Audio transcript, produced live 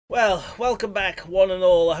Well, welcome back one and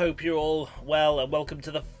all. I hope you're all well and welcome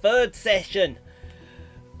to the third session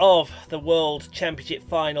of the World Championship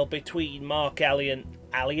final between Mark Allen.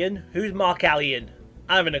 Who's Mark Allen?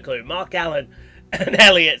 I haven't a clue. Mark Allen and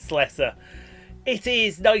Elliott Slessor. It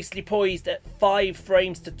is nicely poised at 5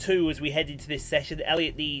 frames to 2 as we head into this session.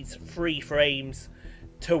 Elliott needs 3 frames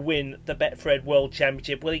to win the Betfred World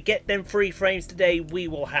Championship. Will he get them 3 frames today? We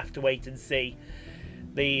will have to wait and see.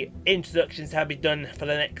 The introductions have been done for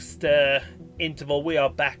the next interval. We are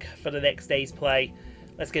back for the next day's play.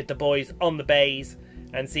 Let's get the boys on the bays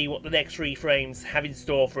and see what the next 3 frames have in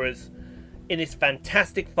store for us in this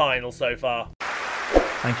fantastic final so far.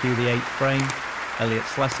 Thank you, the 8th frame, Elliott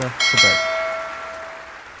Slessor to break.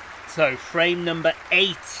 So, frame number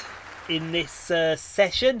 8 in this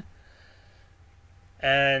session.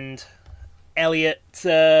 And Elliott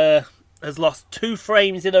has lost 2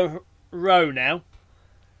 frames in a row now.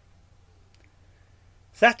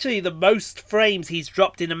 It's actually the most frames he's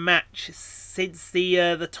dropped in a match since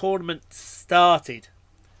the tournament started.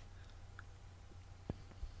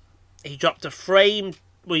 He dropped a frame.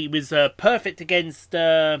 Well, he was perfect against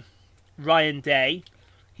Ryan Day.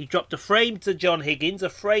 He dropped a frame to John Higgins, a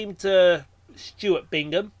frame to Stuart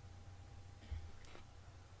Bingham,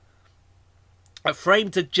 a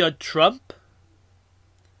frame to Judd Trump,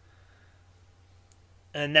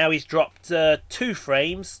 and now he's dropped 2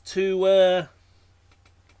 frames to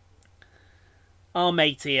our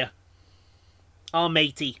mate here. Our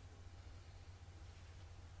matey.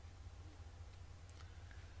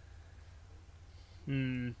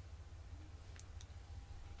 If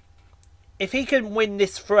he can win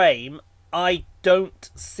this frame, I don't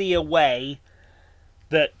see a way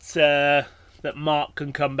that that Mark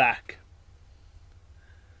can come back.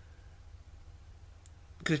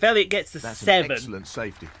 Because if Elliott gets to 7, an excellent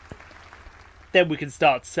safety. Then we can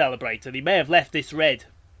start to celebrate. And he may have left this red.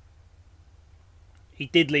 He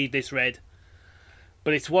did leave this red.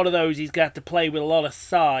 But it's one of those he's got to play with a lot of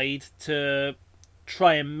side to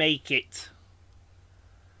try and make it.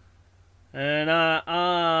 And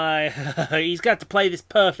he's got to play this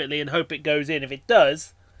perfectly and hope it goes in. If it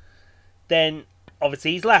does, then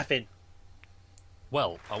obviously he's laughing.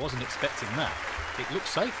 Well, I wasn't expecting that. It looks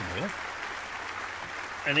safe in here.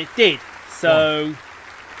 And it did. So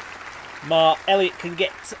Mark Elliott can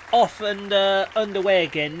get off and underway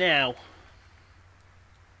again now.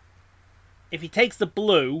 If he takes the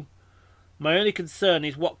blue, my only concern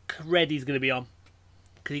is what red he's going to be on.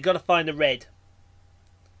 Because he's got to find a red.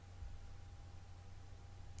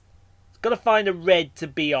 He's got to find a red to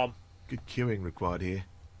be on. Good cueing required here.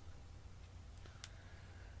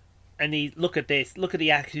 And look at this. Look at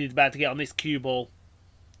the action he's about to get on this cue ball.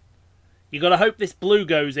 You've got to hope this blue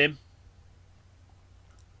goes in.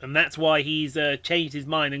 And that's why he's changed his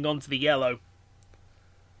mind and gone to the yellow.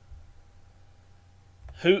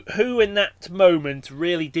 Who in that moment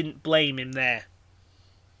really didn't blame him there?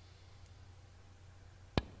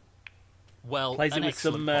 Well, plays it with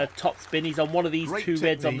some top spin. He's on one of these Great 2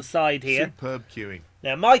 reds on the side here. Superb cueing.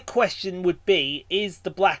 Now, my question would be, is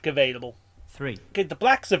the black available? 3. Okay, the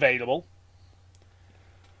black's available.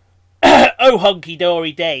 Oh,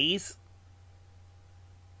 hunky-dory days.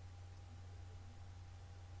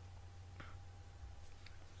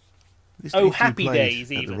 This Oh, needs to be happy played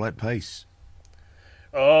days, at even. the right pace.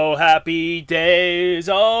 Oh, happy days.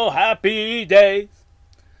 Oh, happy days.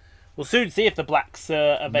 We'll soon see if the black's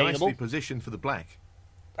available. Nicely positioned for the black.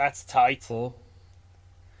 That's tight. 4.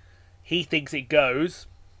 He thinks it goes.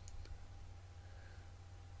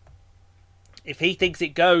 If he thinks it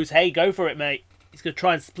goes, hey, go for it, mate. He's going to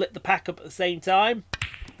try and split the pack up at the same time.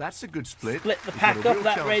 That's a good split. Split the He's pack got a up. real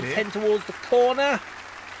That chance red's here. heading towards the corner.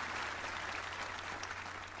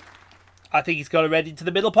 I think he's got a red into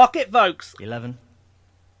the middle pocket, folks. 11.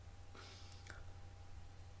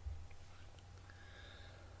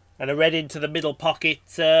 And a red into the middle pocket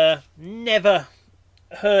never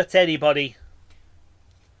hurt anybody.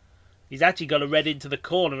 He's actually got a red into the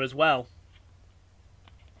corner as well.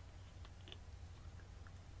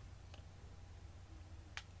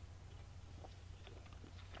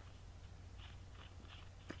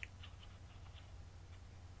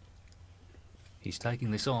 He's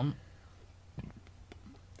taking this on.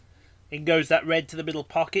 In goes that red to the middle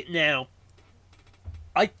pocket. Now,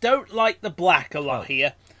 I don't like the black a lot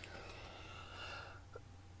here.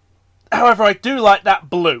 However, I do like that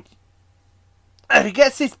blue. And if he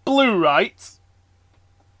gets this blue right,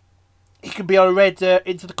 he can be on a red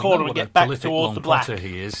into the corner and get back towards the black.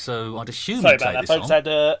 He is, so I'd assume Sorry he'd about take that, this folks. on. Had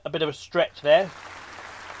a bit of a stretch there.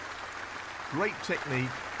 Great technique.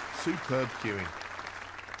 Superb cueing.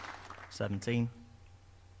 17.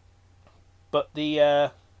 But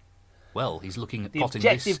the Well, he's looking at The potting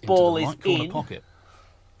this objective into ball the is right corner in. pocket.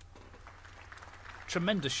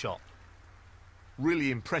 Tremendous shot.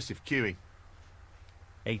 Really impressive cueing.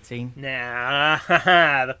 18. Nah,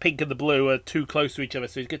 the pink and the blue are too close to each other,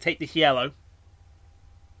 so he's going to take this yellow.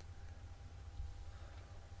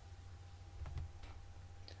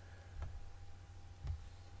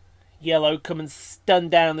 Yellow come and stun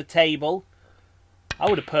down the table. I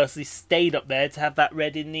would have personally stayed up there to have that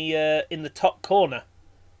red in the top corner.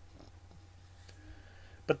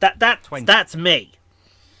 But that's me.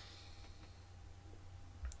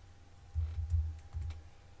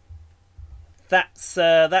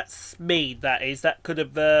 That's me. That could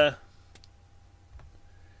have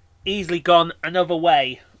easily gone another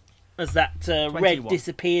way, as that red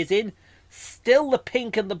disappears in. Still, the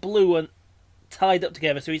pink and the blue are tied up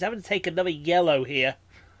together, so he's having to take another yellow here.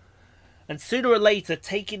 And sooner or later,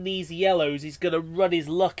 taking these yellows, he's going to run his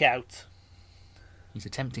luck out. He's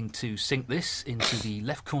attempting to sink this into the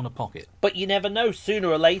left corner pocket. But you never know. Sooner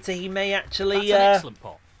or later, he may actually. That's an excellent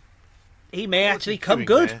pot. He may actually come Cueing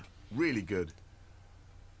good. there. Really good.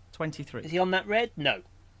 23. Is he on that red? No.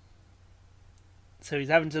 So he's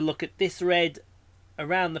having to look at this red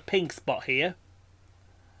around the pink spot here.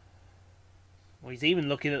 Well, he's even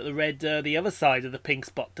looking at the red, the other side of the pink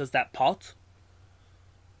spot. Does that pot?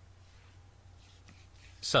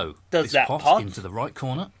 So, Does this that pot pot? into the right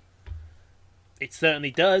corner. It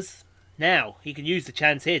certainly does. Now, he can use the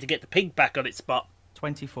chance here to get the pink back on its spot.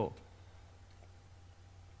 24.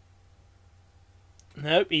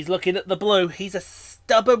 Nope, he's looking at the blue. He's a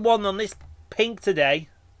stubborn one on this pink today.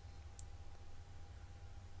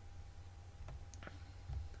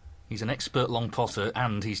 He's an expert long potter,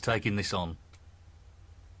 and he's taking this on.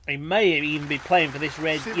 He may even be playing for this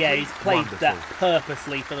red. Simply Yeah, he's played wonderful. that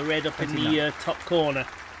purposely for the red up in the top corner.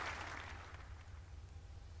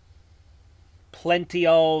 Plenty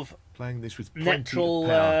of Playing this with plenty natural of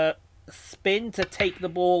power. spin to take the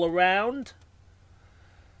ball around.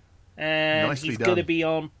 And Nicely he's done. going to be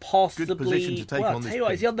on possibly... Good position to take well, on I'll this tell you what,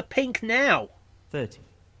 pink. is he on the pink now? 30.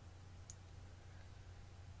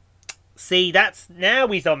 See, now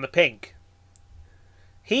he's on the pink.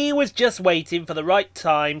 He was just waiting for the right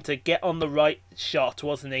time to get on the right shot,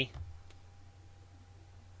 wasn't he?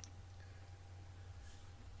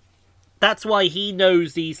 That's why he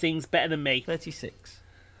knows these things better than me. 36.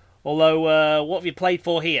 Although, what have you played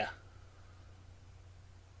for here?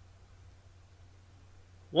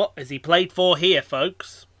 What has he played for here,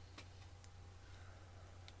 folks?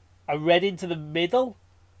 A red into the middle?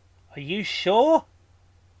 Are you sure?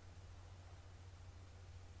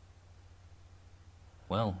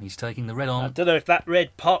 Well, he's taking the red I on. don't know if that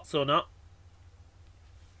red pots or not.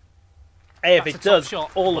 Hey, if That's it a top does,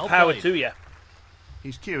 shot. all the Well power played. to you.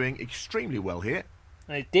 He's cueing extremely well here.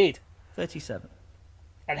 And it did. 37.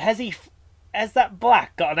 And has that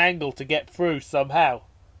black got an angle to get through somehow?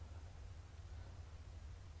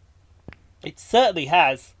 It certainly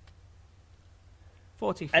has.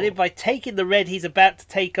 44. And if by taking the red he's about to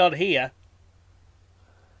take on here,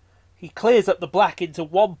 he clears up the black into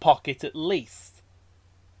one pocket at least.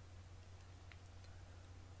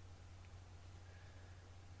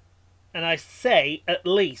 And I say at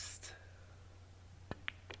least.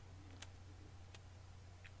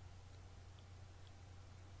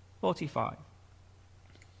 $45.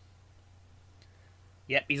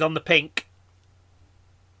 Yep, he's on the pink.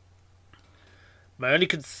 My only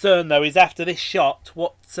concern, though, is after this shot,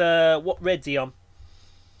 what red's he on?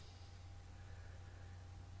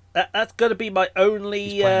 That's going to be my only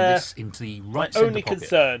He's playing this into the right centre only pocket.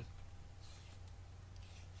 concern.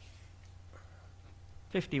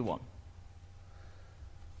 51.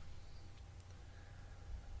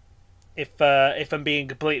 If I'm being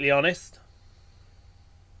completely honest.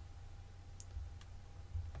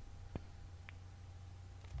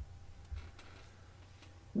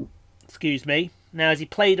 Excuse me. Now, has he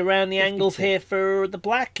played around the angles 52. here for the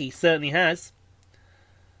black? He certainly has.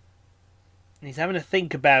 And he's having to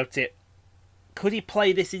think about it. Could he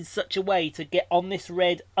play this in such a way to get on this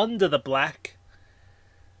red under the black?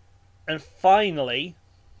 And finally,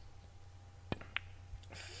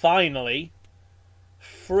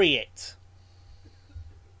 free it.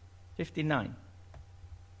 59.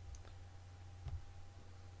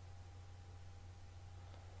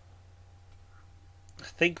 I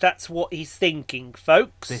think that's what he's thinking,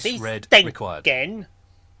 folks. This he's red thinking. required.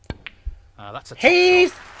 That's a top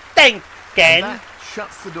He's shot. And thinking. that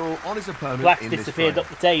shuts the door on his opponent Black in this disappeared frame. up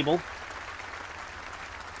the table.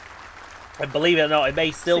 And believe it or not, it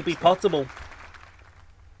may still be 60. potable.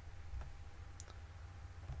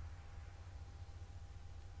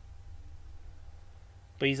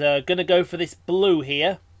 But he's going to go for this blue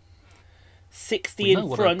here. 60 We know in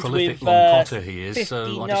what a front prolific with long potter he is, so I'd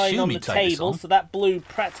 59 assume on the he'd take this table, on. so that blue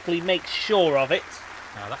practically makes sure of it.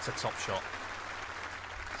 Now that's a top shot.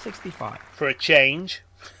 65. For a change.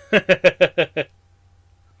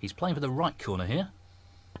 He's playing for the right corner here.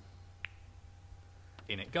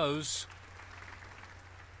 In it goes.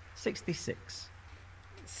 66.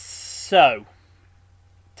 So,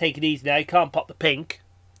 take it easy now. He can't pot the pink.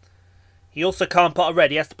 He also can't pot a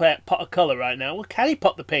red. He has to play a pot of colour right now. Well, can he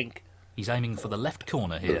pot the pink? He's aiming for the left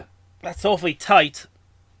corner here. That's awfully tight.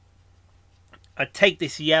 I'd take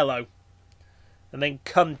this yellow and then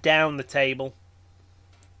come down the table.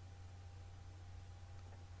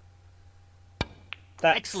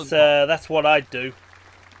 Excellent. That's what I'd do.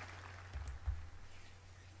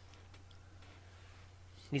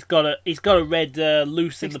 He's got a red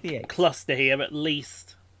loose in the 68. cluster here at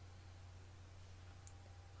least.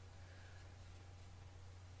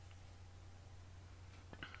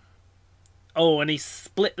 Oh, and he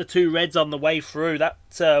split the two reds on the way through. That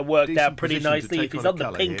worked Decent out pretty position to nicely. take If he's on a on the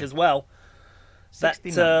colour pink here. as well, that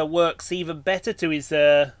 69. works even better to his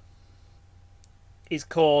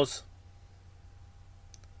cause.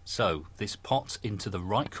 So this pot into the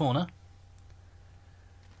right corner.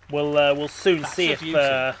 We'll soon That's see a if beauty.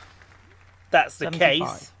 that's the 75.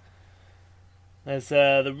 case. As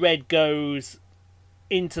the red goes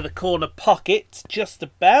into the corner pocket, just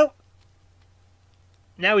about.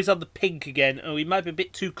 Now he's on the pink again. Oh, he might be a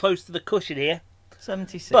bit too close to the cushion here.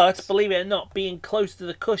 76. But, believe it or not, being close to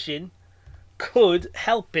the cushion could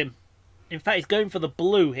help him. In fact, he's going for the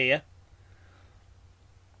blue here.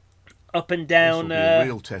 Up and down This will be a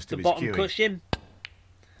real test the of his bottom cueing. cushion.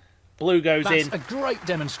 Blue goes That's in. a great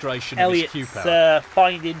demonstration of his cue Elliott's power.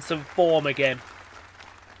 finding some form again.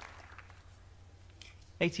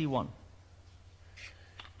 81.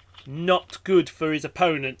 Not good for his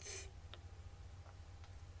opponents.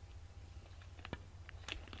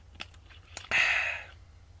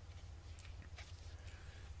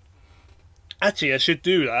 Actually, I should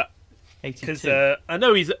do that. 82. Because I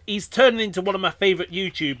know he's turning into one of my favourite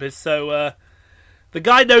YouTubers, so the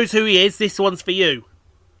guy knows who he is. This one's for you.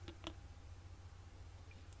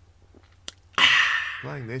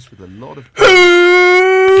 Playing this with a lot of...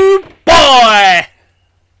 Ooh, boy!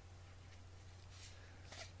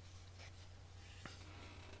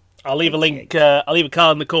 I'll leave a link. I'll leave a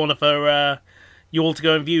card in the corner for you all to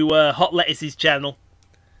go and view Hot Lettuce's channel,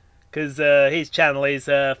 because his channel is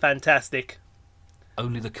fantastic.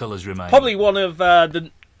 Only the colours remain. Probably one of the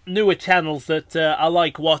newer channels that I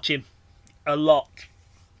like watching a lot.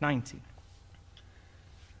 90.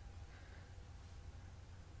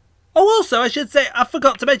 Oh, also, I should say, I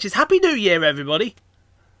forgot to mention, it's Happy New Year, everybody.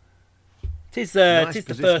 Tis the Nice 1st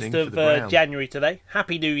positioning for the brown. of January today.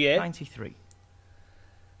 Happy New Year. 93.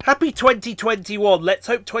 Happy 2021. Let's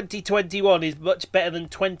hope 2021 is much better than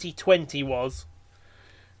 2020 was.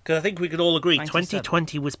 Because I think we could all agree 97.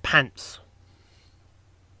 2020 was pants.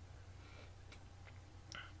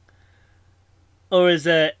 Or as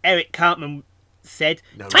Eric Cartman said,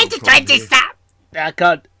 No 2020 problem stop! I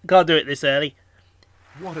can't do it this early.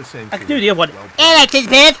 What a century. I can do the other one. Well Eric is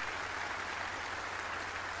Biv!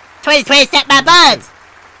 2020 step my birds!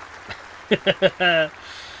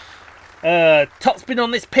 Topspin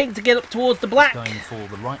on this pink to get up towards the black. Going for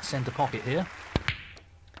the right centre pocket here.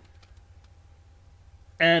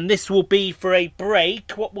 And this will be for a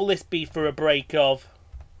break. What will this be for a break of?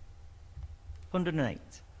 108.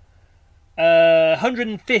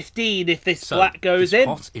 115 if this So black goes this in.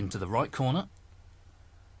 pot into the right corner.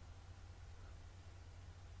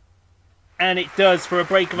 And it does for a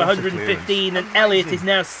break of What a 115. And clearance. Elliott is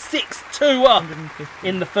now 6-2 up 150.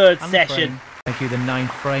 in the third And the session. frame. Thank you, the 9th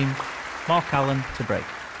frame. Mark Allen to break.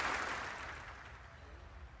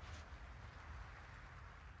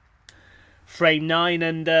 Frame 9,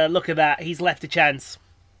 and look at that. He's left a chance.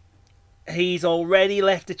 He's already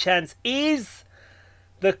left a chance. Is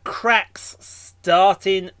the cracks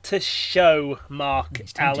starting to show, Mark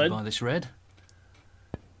He's tempted Allen? by this red.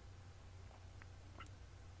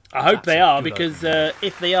 I hope That's they a are, good because opening.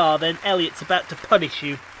 if they are, then Elliott's about to punish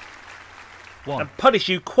you. 1. And punish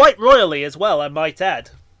you quite royally as well, I might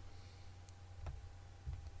add.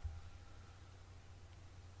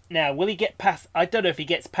 Now, will he get past... I don't know if he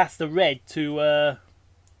gets past the red to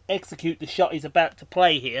execute the shot he's about to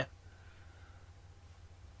play here.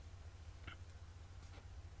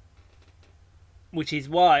 Which is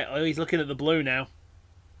why... Oh, he's looking at the blue now.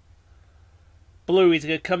 Blue is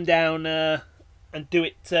going to come down and do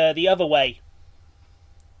it the other way.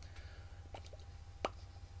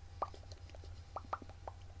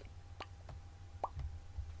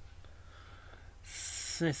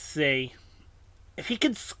 Let's see. If he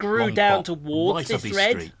can screw Long down pot, towards right this up his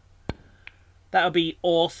red, street. that would be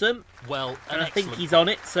awesome. Well, And I think excellent he's pot. on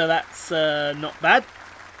it, so that's not bad.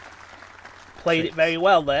 Played it 6. very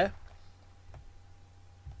well there.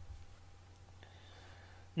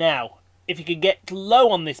 Now, if he can get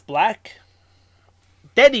low on this black,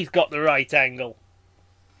 then he's got the right angle.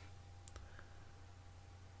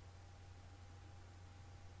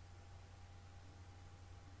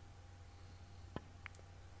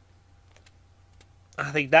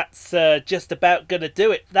 I think that's just about going to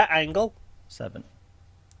do it, that angle. 7.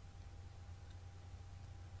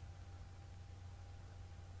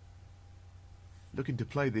 Looking to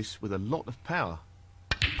play this with a lot of power.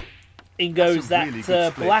 In That's goes a that really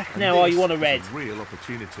good split, black. and Now, are this you on a is red? real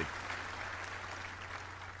opportunity.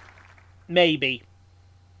 Maybe.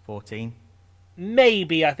 14.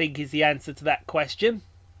 Maybe, I think, is the answer to that question.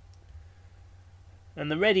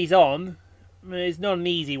 And the red he's on is not an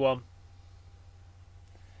easy one.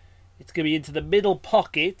 It's going to be into the middle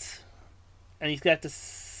pocket, and he's going to have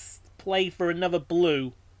to play for another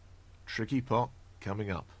blue. Tricky pot coming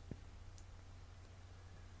up.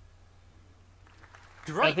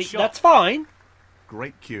 I Great think shot. that's fine.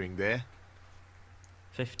 Great cueing there.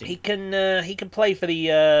 15. He can play for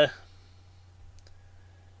the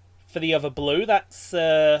other blue. That's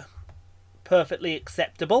perfectly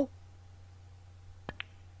acceptable.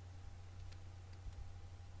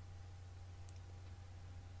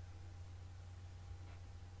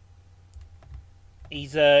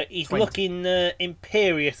 He's 20. looking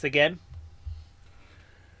imperious again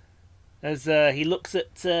as he looks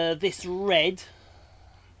at this red.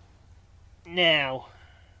 Now,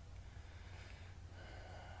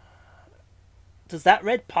 does that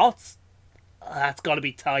red pot? That's got to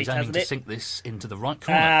be tight, He's aiming hasn't to it? sink this into the right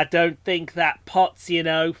corner. I don't think that pots, you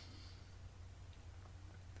know.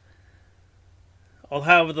 Or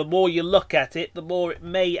however, the more you look at it, the more it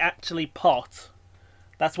may actually pot.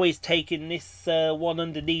 That's why he's taking this one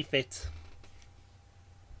underneath it.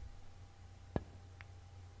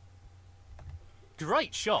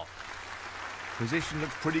 Great shot. Position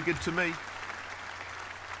looks pretty good to me.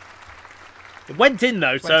 It went in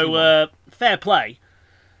though, so 21. fair play.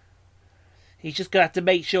 He's just going to have to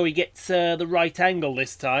make sure he gets the right angle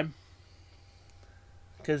this time.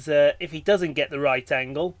 Because if he doesn't get the right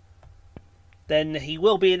angle, then he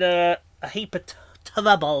will be in a heap of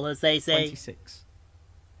trouble, as they say. 26.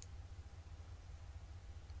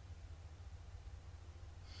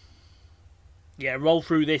 Yeah, roll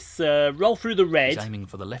through this, roll through the red, He's aiming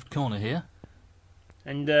for the left corner here.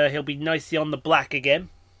 and he'll be nicely on the black again.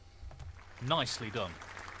 Nicely done.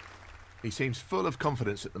 He seems full of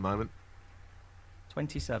confidence at the moment.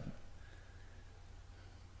 27.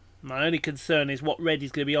 My only concern is what red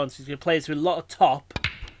he's going to be on. So he's going to play this with a lot of top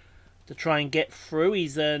to try and get through.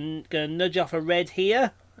 He's going to nudge off a red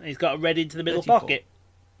here. And he's got a red into the middle 34. pocket.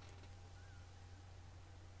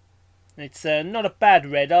 It's not a bad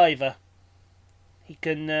red either. He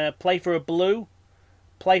can play for a blue,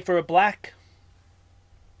 play for a black,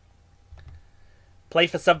 play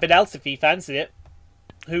for something else if he fancies it.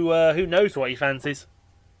 Who knows what he fancies?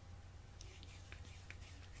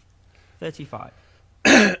 35.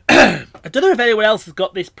 I don't know if anyone else has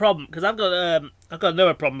got this problem, because I've got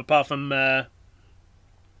another problem apart from a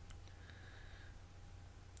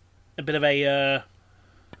bit of the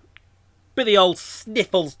old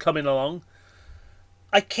sniffles coming along.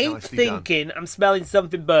 I keep Nicely thinking I'm smelling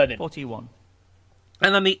something burning, 41.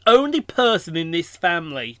 and I'm the only person in this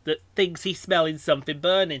family that thinks he's smelling something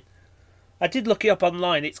burning. I did look it up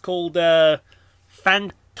online. It's called Phantomnia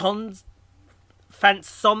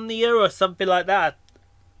or something like that.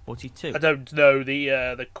 42. I don't know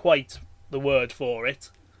the word for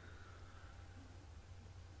it.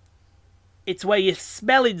 It's where you're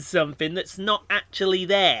smelling something that's not actually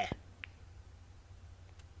there.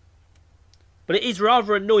 But it is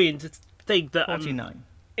rather annoying to think that I'm 49.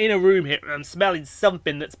 in a room here and I'm smelling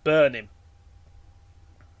something that's burning.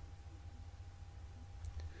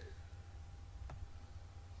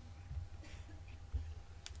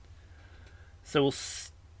 So we'll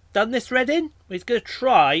stun this red in. He's going to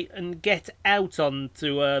try and get out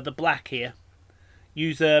onto the black here.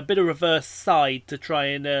 Use a bit of reverse side to try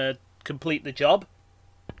and complete the job.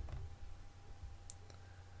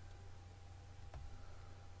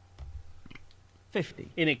 $50.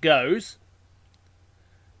 In it goes.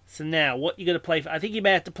 So now, what you're going to play for? I think you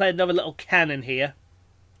may have to play another little cannon here.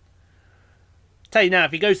 Tell you now,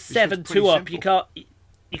 if he goes This looks 7-2 pretty up, simple.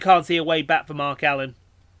 you can't see a way back for Mark Allen.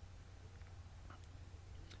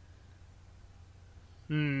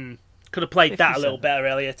 Could have played that a little 57. better,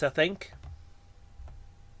 Elliott, I think.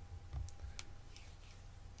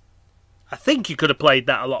 I think you could have played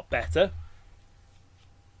that a lot better.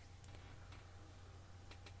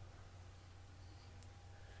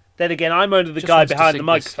 Then again, I'm only the guy behind the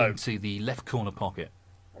microphone. Into the left corner pocket.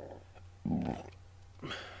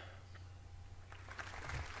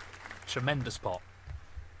 Tremendous pot.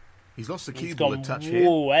 He's lost the cue He's ball gone a touch here.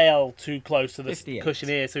 well too close to the 58. cushion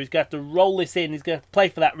here, so he's going to have to roll this in. He's going to play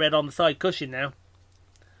for that red on the side cushion now.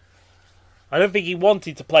 I don't think he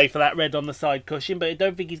wanted to play for that red on the side cushion, but I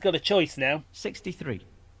don't think he's got a choice now. 63.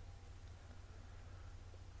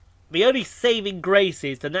 The only saving grace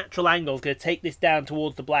is the natural angle is going to take this down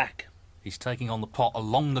towards the black. He's taking on the pot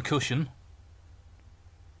along the cushion.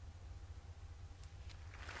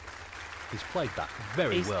 He's played that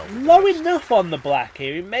very He's well. low enough on the black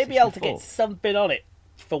here. He may be able to 64. get something on it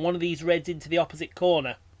for one of these reds into the opposite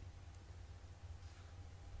corner.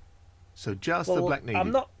 So just the black needed.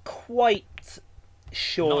 I'm not quite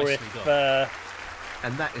sure Nicely if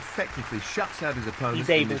And that effectively shuts out his opponent. he's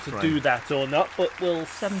in able this to frame. do that or not, but we'll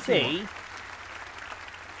 71. see.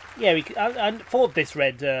 Yeah, I thought this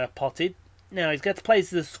red potted. Now he's got to place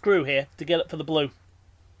the screw here to get up for the blue.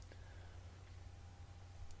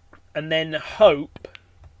 And then hope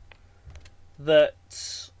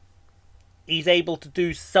that he's able to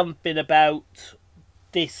do something about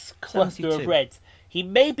this cluster 72. of reds. He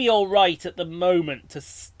may be alright at the moment to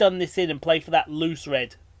stun this in and play for that loose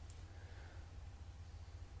red.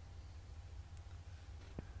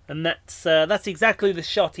 And that's exactly the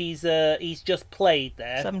shot he's just played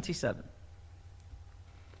there. 77.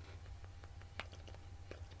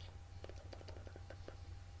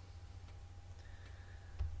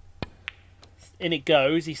 In it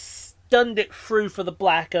goes. He stunned it through for the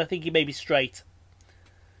black. I think he may be straight.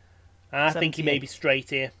 I think he may be straight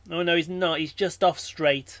here. Oh no, he's not. He's just off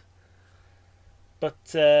straight. But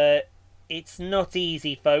it's not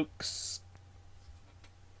easy, folks.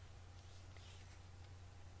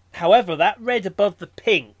 However, that red above the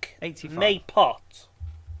pink 85. may pot.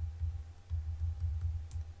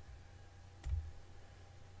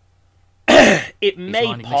 It He's may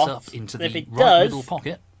lining this pot. up into If the it right middle does,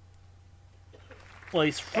 pocket. well,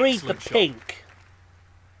 he's freed the Excellent shot. pink.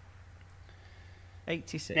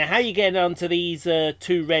 86. Now, how are you getting onto these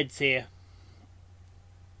two reds here?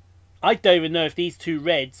 I don't even know if these two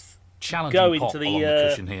reds Challenging go pot into the, along the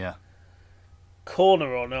cushion here.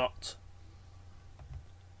 corner or not.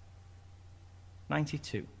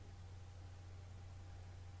 92.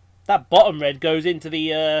 That bottom red goes into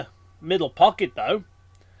the middle pocket, though.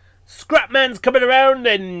 Scrapman's coming around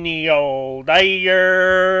in the old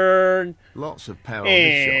iron. Lots of power on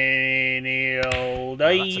this shot. In the old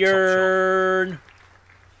Well, that's a top shot. iron.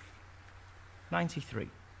 93.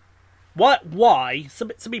 What? Why?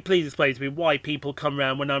 Somebody please explain to me why people come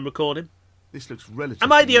round when I'm recording. This looks relatively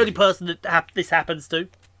Am I the only easy. person that this happens to?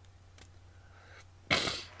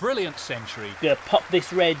 Brilliant century. Gonna pop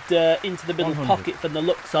this red into the middle 100. pocket from the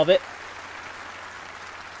looks of it.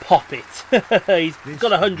 Pop it. He's This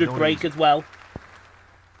got a 100 noise. break as well.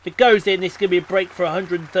 If it goes in, this is gonna be a break for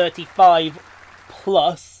 135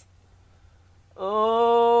 plus.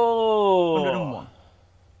 Oh. 101.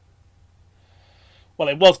 Well,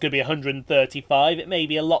 it was gonna be 135. It may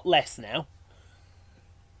be a lot less now.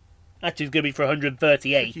 Actually, it's gonna be for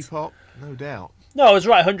 138. Tricky pot, no doubt. No, I was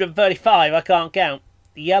right. 135. I can't count.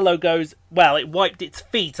 The yellow goes... Well, it wiped its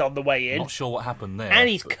feet on the way in. Not sure what happened there. And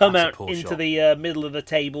he's but come that's a out poor into shot. the middle of the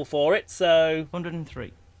table for it, so...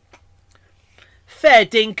 103. Fair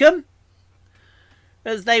dinkum,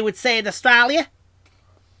 as they would say in Australia.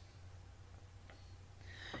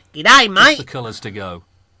 G'day, Just the mate. colours to go.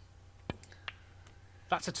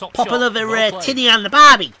 That's a top Pop shot. another Well played. tinny on the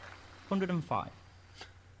barbie. 105.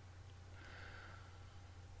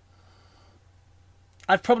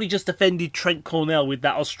 I've probably just offended Trent Cornell with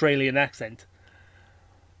that Australian accent.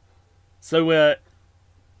 So,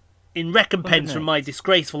 in recompense from my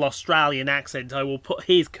disgraceful Australian accent, I will put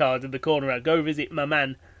his card in the corner. I'll go visit my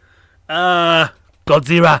man,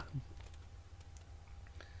 Godzilla.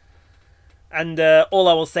 And all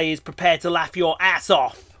I will say is prepare to laugh your ass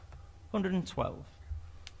off. 112.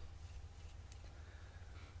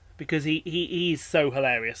 Because he's so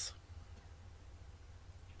hilarious.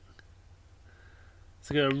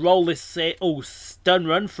 So I'm going to roll this stun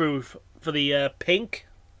run through for the pink.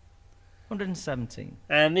 117.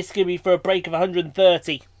 And this is going to be for a break of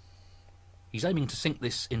 130. He's aiming to sink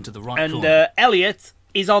this into the right And corner. Elliott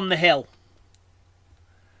is on the hill.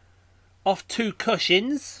 Off 2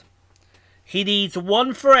 cushions. He needs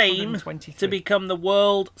 1 frame 123. to become the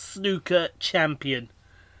world snooker champion.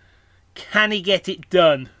 Can he get it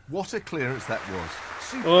done? What a clearance that was.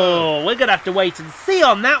 Superb. Oh, we're going to have to wait and see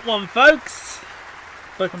on that one, folks.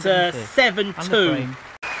 but 105th. And the 7-2. frame.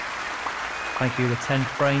 Thank you, the 10th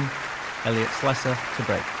frame. Elliott Slessor to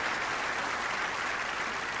break.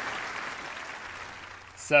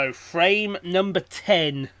 So, frame number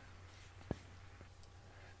 10.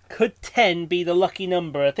 Could 10 be the lucky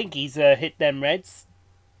number? I think he's hit them reds.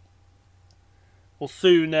 We'll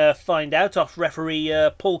soon find out off referee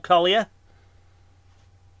Paul Collier.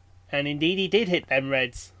 And indeed he did hit them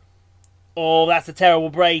reds. Oh, that's a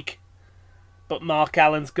terrible break. But Mark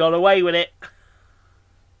Allen's got away with it.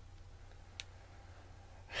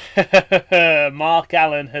 Mark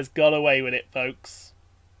Allen has got away with it, folks.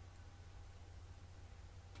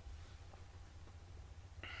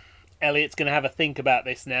 Elliott's going to have a think about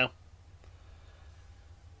this now.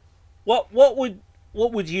 What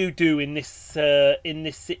would you do in this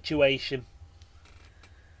situation?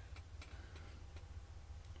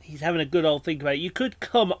 He's having a good old think about it. You could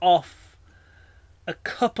come off a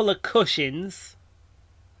couple of cushions.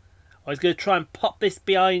 I was going to try and pop this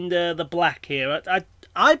behind the black here.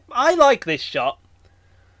 I like this shot.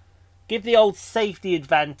 Give the old safety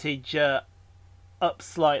advantage up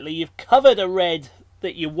slightly. You've covered a red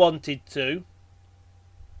that you wanted to.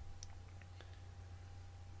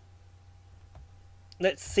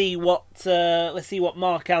 Let's see what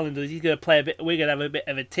Mark Allen does. He's going to play a bit. We're going to have a bit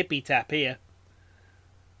of a tippy tap here.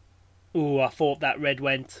 Ooh, I thought that red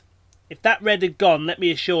went. If that red had gone, let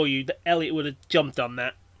me assure you that Elliott would have jumped on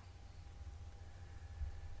that.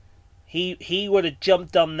 He would have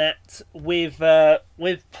jumped on that with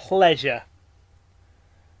pleasure.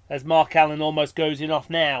 As Mark Allen almost goes in off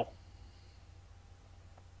now.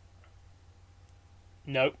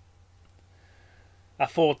 Nope. I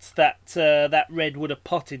thought that that red would have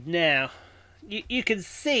potted now. You can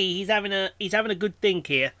see he's having a good think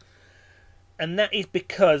here. And that is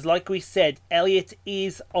because, like we said, Elliott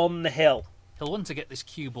is on the hill. He'll want to get this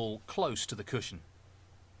cue ball close to the cushion.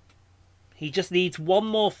 He just needs one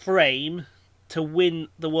more frame to win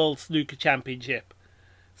the World Snooker Championship.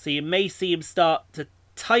 So you may see him start to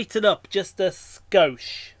tighten up just a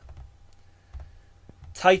skosh.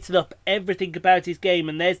 Tighten up everything about his game.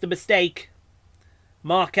 And there's the mistake.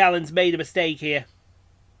 Mark Allen's made a mistake here.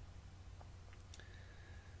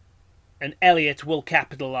 And Elliott will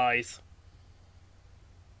capitalise.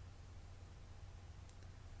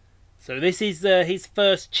 So this is his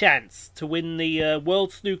first chance to win the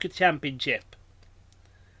World Snooker Championship.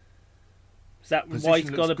 Is that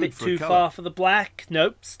white gone a bit too far for the black?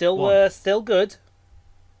 Nope, still good.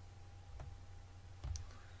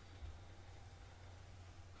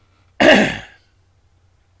 Don't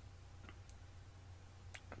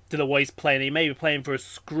know what he's playing. He may be playing for a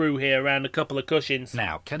screw here around a couple of cushions.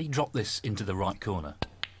 Now, can he drop this into the right corner?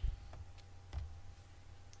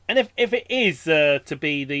 And if it is to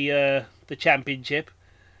be the championship,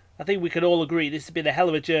 I think we can all agree this has been a hell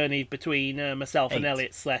of a journey between myself and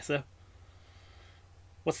Elliott Slessor.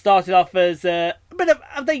 What started off as a bit of,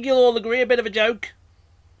 I think you'll all agree, a bit of a joke.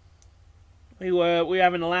 We were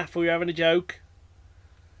having a laugh, we were having a joke.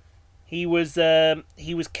 He was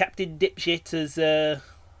Captain Dipshit, as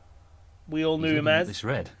we all knew him as. This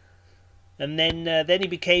red. And then he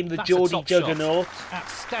became the Geordie Juggernaut. Shot.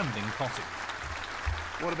 Outstanding potting.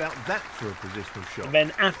 What about that for a positional shot? And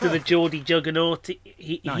then after the Geordie Juggernaut,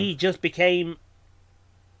 he just became...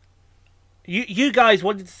 You guys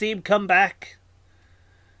wanted to see him come back.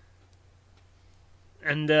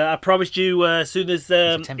 And I promised you as soon as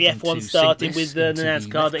the F1 started with the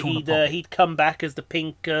NASCAR that he'd come back as the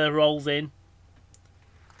pink rolls in.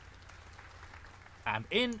 And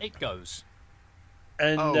in it goes.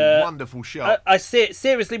 And wonderful shot. I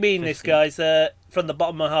seriously mean 50. This, guys, from the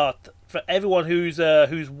bottom of my heart. For everyone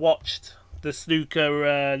who's watched the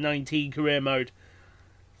Snooker 19 career mode,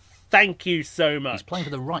 thank you so much. He's playing for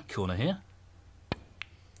the right corner here.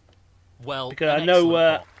 Well, because I know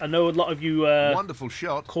a lot of you wonderful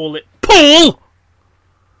shot. Call it pool,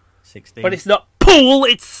 16. But it's not pool,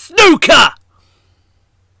 it's snooker.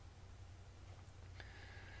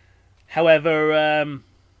 However,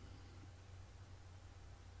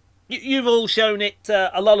 you've all shown it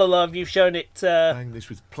a lot of love. You've shown it playing this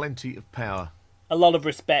with plenty of power, a lot of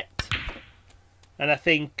respect, and I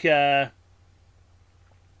think we're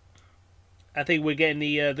getting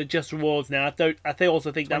the just rewards now. I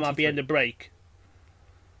also think 23. That might be end of break,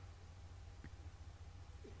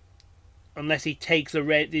 unless he takes a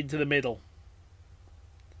red into the middle.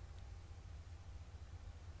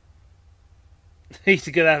 He's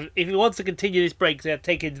gonna have, if he wants to continue this break, he's gonna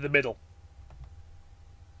take it into the middle.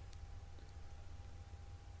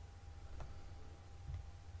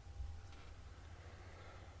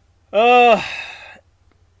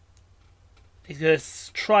 He's going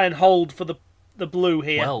to try and hold for the the blue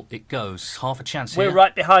here. Well, it goes. Half a chance We're here.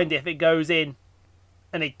 right behind it if it goes in.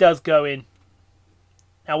 And it does go in.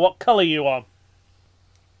 Now, what colour are you on?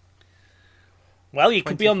 Well, you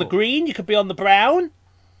could be on the 24. green, you could be on the brown.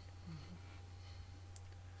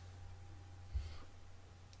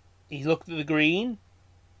 He's looked at the green.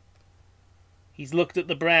 He's looked at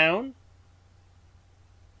the brown.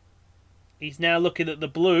 He's now looking at the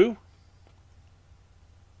blue.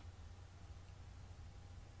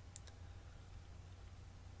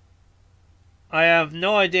 I have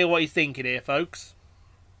no idea what he's thinking here, folks.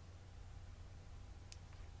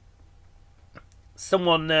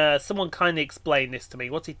 Someone kind of explain this to me.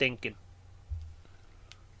 What's he thinking?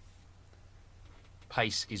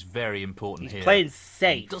 Pace is very important He's here. playing He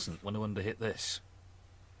safe. doesn't want to underhit this.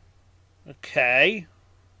 Okay.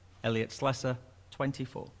 Elliott Slessor,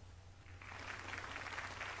 24.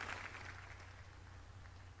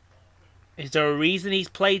 Is there a reason he's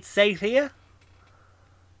played safe here?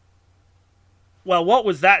 Well, what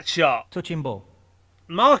was that shot? Touching ball.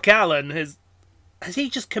 Mark Allen has he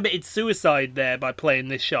just committed suicide there by playing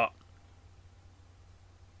this shot?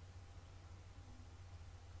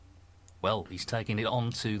 Well, he's taking it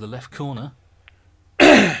on to the left corner.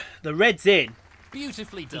 The red's in.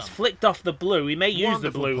 Beautifully done. He's flicked off the blue. He may use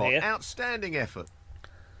Wonderful the blue pot. here. Outstanding effort.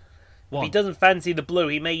 If he doesn't fancy the blue,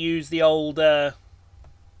 he may use the old...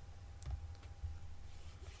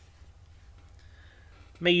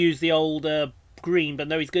 green, but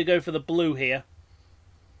no, he's going to go for the blue here.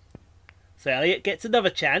 So Elliott gets another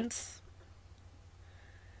chance.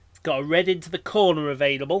 He's got a red into the corner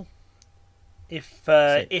available,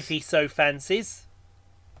 if he so fancies.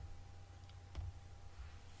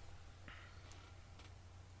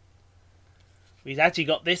 He's actually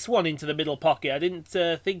got this one into the middle pocket. I didn't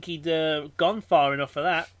think he'd gone far enough for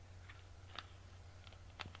that.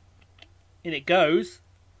 In it goes.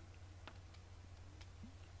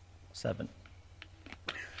 7.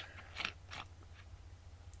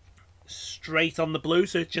 Straight on the blue,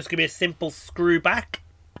 so it's just going to be a simple screw back.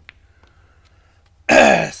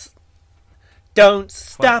 Don't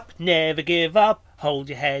stop, never give up. Hold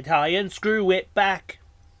your head high and screw it back.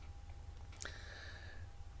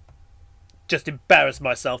 Just embarrassed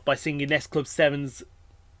myself by singing S Club 7's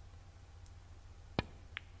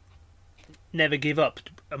Never Give Up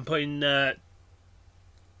and putting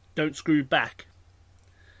Don't Screw Back.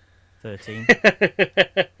 13.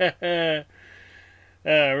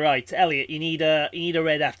 Right, Elliott, you need a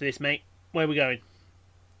red after this, mate. Where are we going?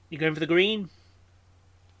 You going for the green?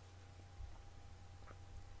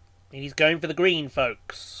 He's going for the green,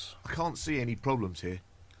 folks. I can't see any problems here.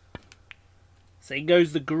 So he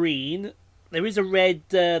goes the green. There is a red,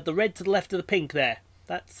 the red to the left of the pink there.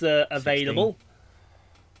 That's available. 16.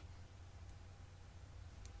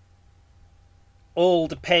 All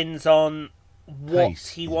depends on what Pace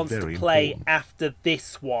he is wants to very play important. after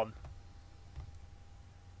this one.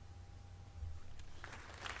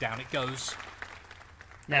 Down it goes.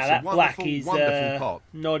 Now That's a that black wonderful, is wonderful pot.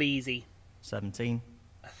 not easy. 17.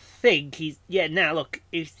 I think he's now look,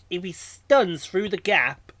 if he stuns through the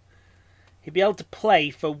gap, he'll be able to play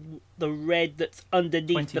for the red that's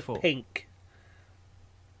underneath 24. the pink.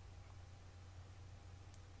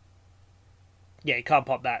 Yeah, he can't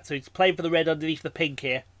pop that. So he's playing for the red underneath the pink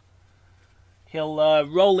here. He'll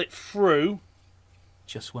roll it through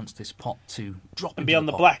Just wants this pot to drop and into be on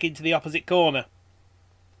the pot. black into the opposite corner.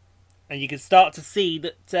 And you can start to see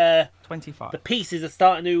that 25. the pieces are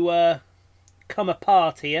starting to come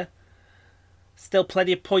apart here. Still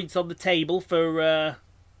plenty of points on the table for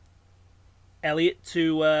Elliott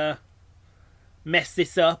to mess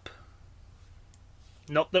this up.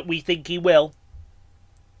 Not that we think he will.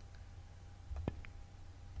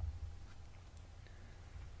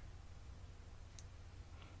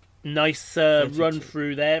 Nice run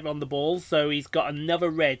through there on the ball. So he's got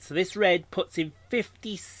another red. So this red puts him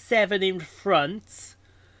 57 in front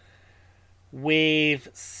with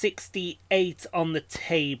 68 on the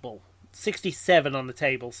table. 67 on the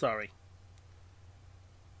table, sorry.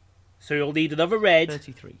 So he'll need another red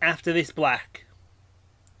 33. after this black.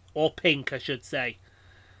 Or pink, I should say.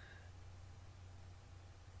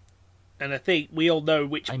 And I think we all know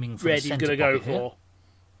which Aiming for the red he's centre going to go pocket here. for.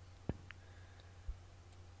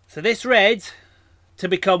 So this red to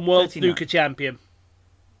become World 39. Snooker Champion.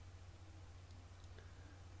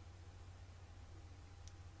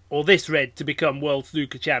 Or this red to become World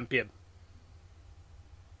Snooker Champion.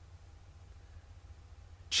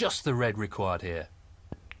 Just the red required here.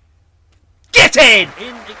 Get in!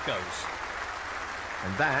 In it goes.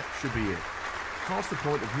 And that should be it. Past the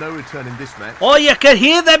point of no return in this match. Oh, you can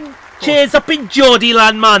hear them cheers up in Geordie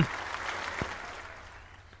land, man.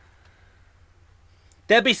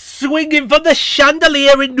 They'll be swinging from the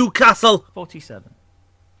chandelier in Newcastle. 47.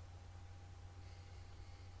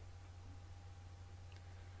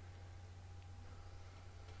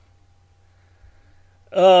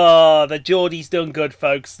 Oh, the Geordie's done good,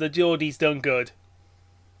 folks. The Geordie's done good.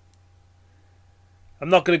 I'm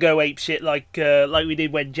not going to go apeshit like we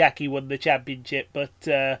did when Jackie won the championship, but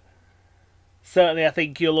certainly I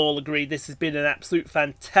think you'll all agree this has been an absolute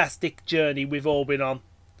fantastic journey we've all been on.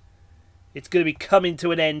 It's going to be coming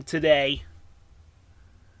to an end today.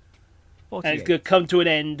 48. And it's going to come to an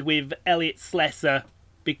end with Elliott Slessor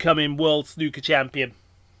becoming world snooker champion.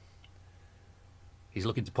 He's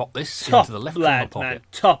looking to pop this Top into the left corner lad, pocket. man.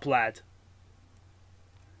 Top lad.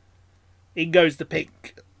 In goes the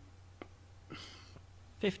pink.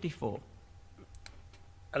 54.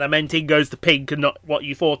 And I meant in goes the pink and not what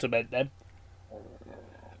you thought I meant then.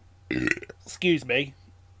 Excuse me.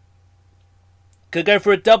 Could go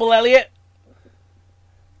for a double, Elliott?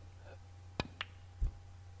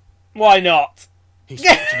 Why not? He's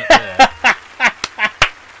fortunate there.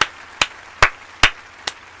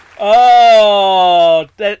 Oh,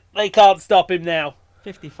 they can't stop him now.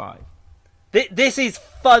 55. This is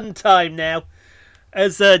fun time now.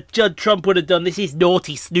 As Judd Trump would have done, this is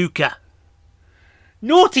naughty snooker.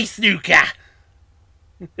 Naughty snooker!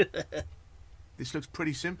 This looks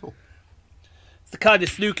pretty simple. It's the kind of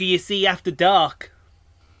snooker you see after dark.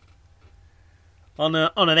 On an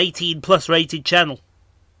 18+ rated channel.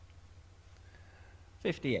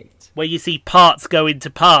 58. Where you see parts go into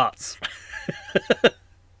parts.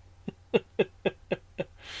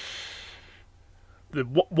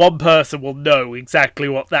 One person will know exactly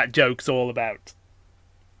what that joke's all about.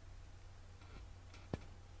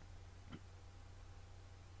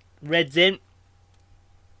 Red's in.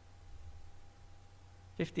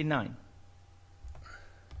 59.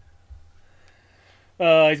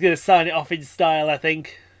 Oh, he's going to sign it off in style, I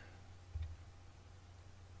think.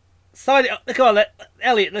 Sign it off. Come on,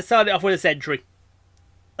 Elliott, let's sign it off with a century.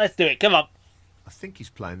 Let's do it, come on. I think he's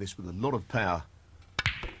playing this with a lot of power.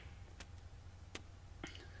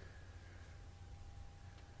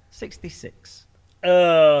 66.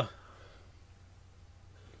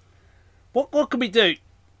 What can we do?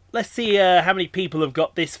 Let's see how many people have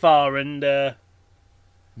got this far and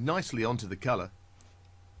Nicely onto the colour.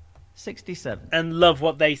 67. and love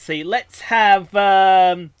what they see. Let's have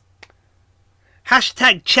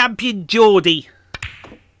hashtag champion Geordie.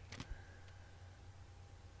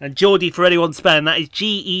 And Geordie, for anyone spelling that, is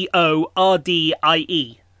Geordie.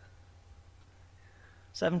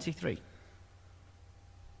 73.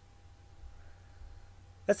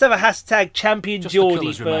 Let's have a hashtag champion Just the Geordie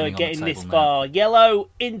colours for remaining on the getting this table now. far. Yellow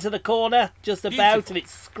into the corner, just about, Beautiful. and it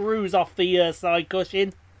screws off the side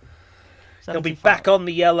cushion. 75. They'll be back on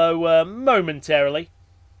the yellow momentarily.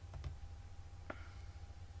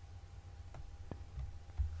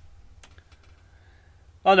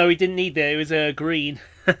 Oh no, he didn't need that. It was green.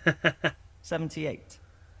 78.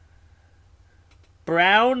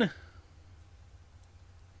 Brown.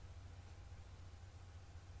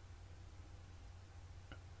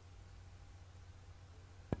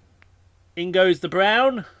 In goes the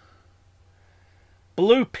brown.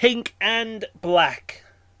 Blue, pink and black.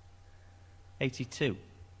 82.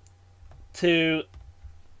 To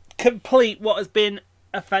complete what has been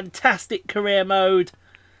a fantastic career mode.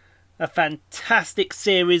 A fantastic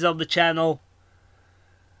series on the channel.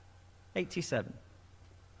 87.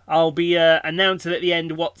 I'll be announcing at the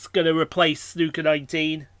end what's going to replace Snooker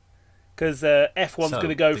 19. Because F1's going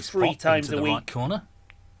to go this 3 pop times into a the week. right corner.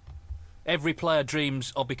 Every player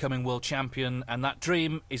dreams of becoming world champion, and that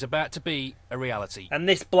dream is about to be a reality. And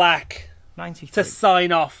this black 93. to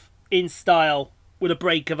sign off in style with a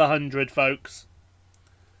break of 100, folks.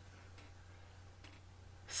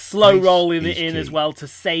 Slow Pace rolling is it in key. as well to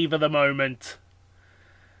savour the moment.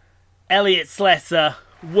 Elliott Slessor,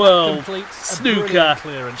 world Completes a snooker brilliant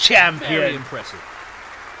clearance. Very champion. impressive.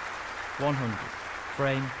 100.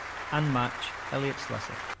 Frame and match. Elliott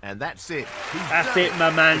Slessor. And that's it. He's That's done it, my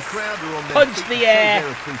man. The crowd are on their Punch feet the to show air.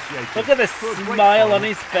 their appreciation Look at the for a great smile final on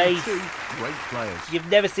his and face. 2 great players. You've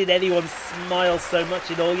never seen anyone smile so much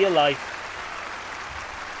in all your life.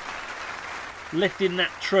 Lifting that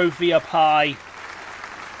trophy up high.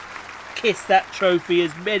 Kiss that trophy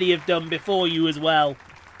as many have done before you as well.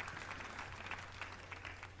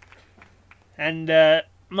 And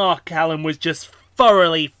Mark Allen was just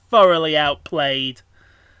thoroughly outplayed.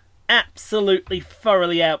 Absolutely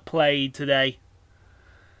thoroughly outplayed today.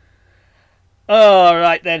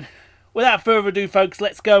 Alright then. Without further ado, folks,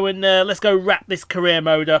 let's go wrap this career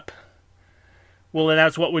mode up. We'll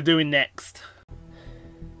announce what we're doing next.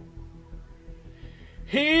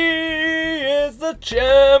 He is the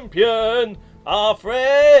champion, our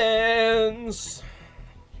friends.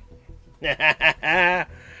 Get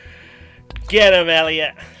them,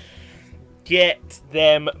 Elliott. Get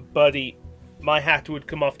them, buddy. My hat would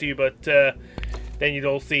come off to you, but then you'd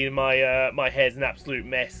all see my my hair's an absolute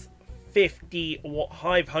mess.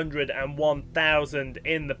 501,000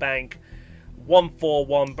 in the bank.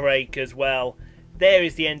 141 break as well. There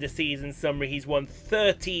is the end of season summary. He's won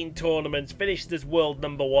 13 tournaments, finished as world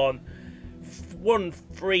number 1, won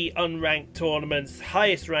 3 unranked tournaments.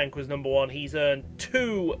 Highest rank was number 1. He's earned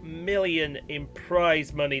 2 million in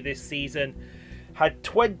prize money this season. Had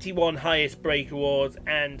 21 highest break awards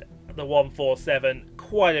and the 147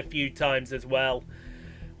 quite a few times as well.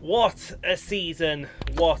 What a season,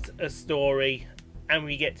 what a story. And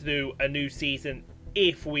we get to do a new season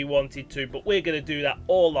if we wanted to, but we're going to do that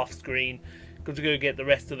all off screen because we're going to get the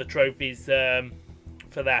rest of the trophies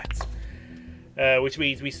for that, which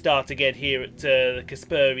means we start again here at the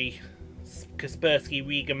Kaspersky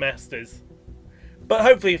Riga Masters, but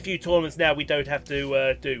hopefully a few tournaments now we don't have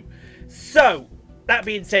to do. So that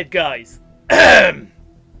being said, guys,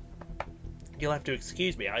 you'll have to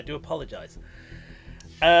excuse me, I do apologise.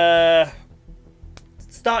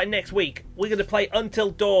 Starting next week, we're going to play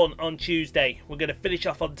Until Dawn on Tuesday. We're going to finish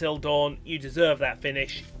off Until Dawn. You deserve that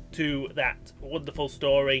finish to that wonderful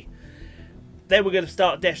story. Then we're going to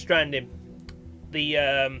start Death Stranding.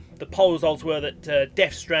 The poll results were that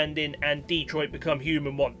Death Stranding and Detroit Become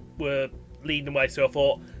Human were leading the way, so I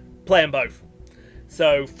thought, play them both.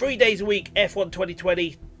 So 3 days a week, F1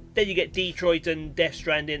 2020. Then you get Detroit and Death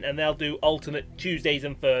Stranding, and they'll do alternate Tuesdays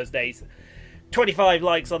and Thursdays. 25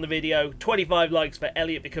 likes on the video, 25 likes for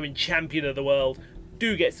Elliott becoming champion of the world.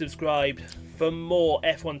 Do get subscribed for more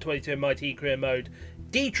F1 22 MIT career mode,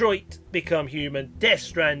 Detroit Become Human, Death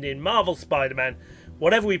Stranding, Marvel Spider-Man,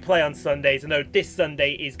 whatever we play on Sundays. I know this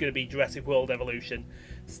Sunday is going to be Jurassic World Evolution.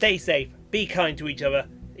 Stay safe, be kind to each other.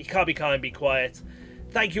 You can't be kind, be quiet.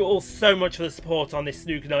 Thank you all so much for the support on this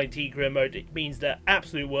Snooker 19 career mode. It means the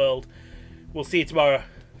absolute world. We'll see you tomorrow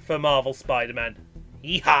for Marvel Spider-Man.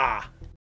 Yeehaw!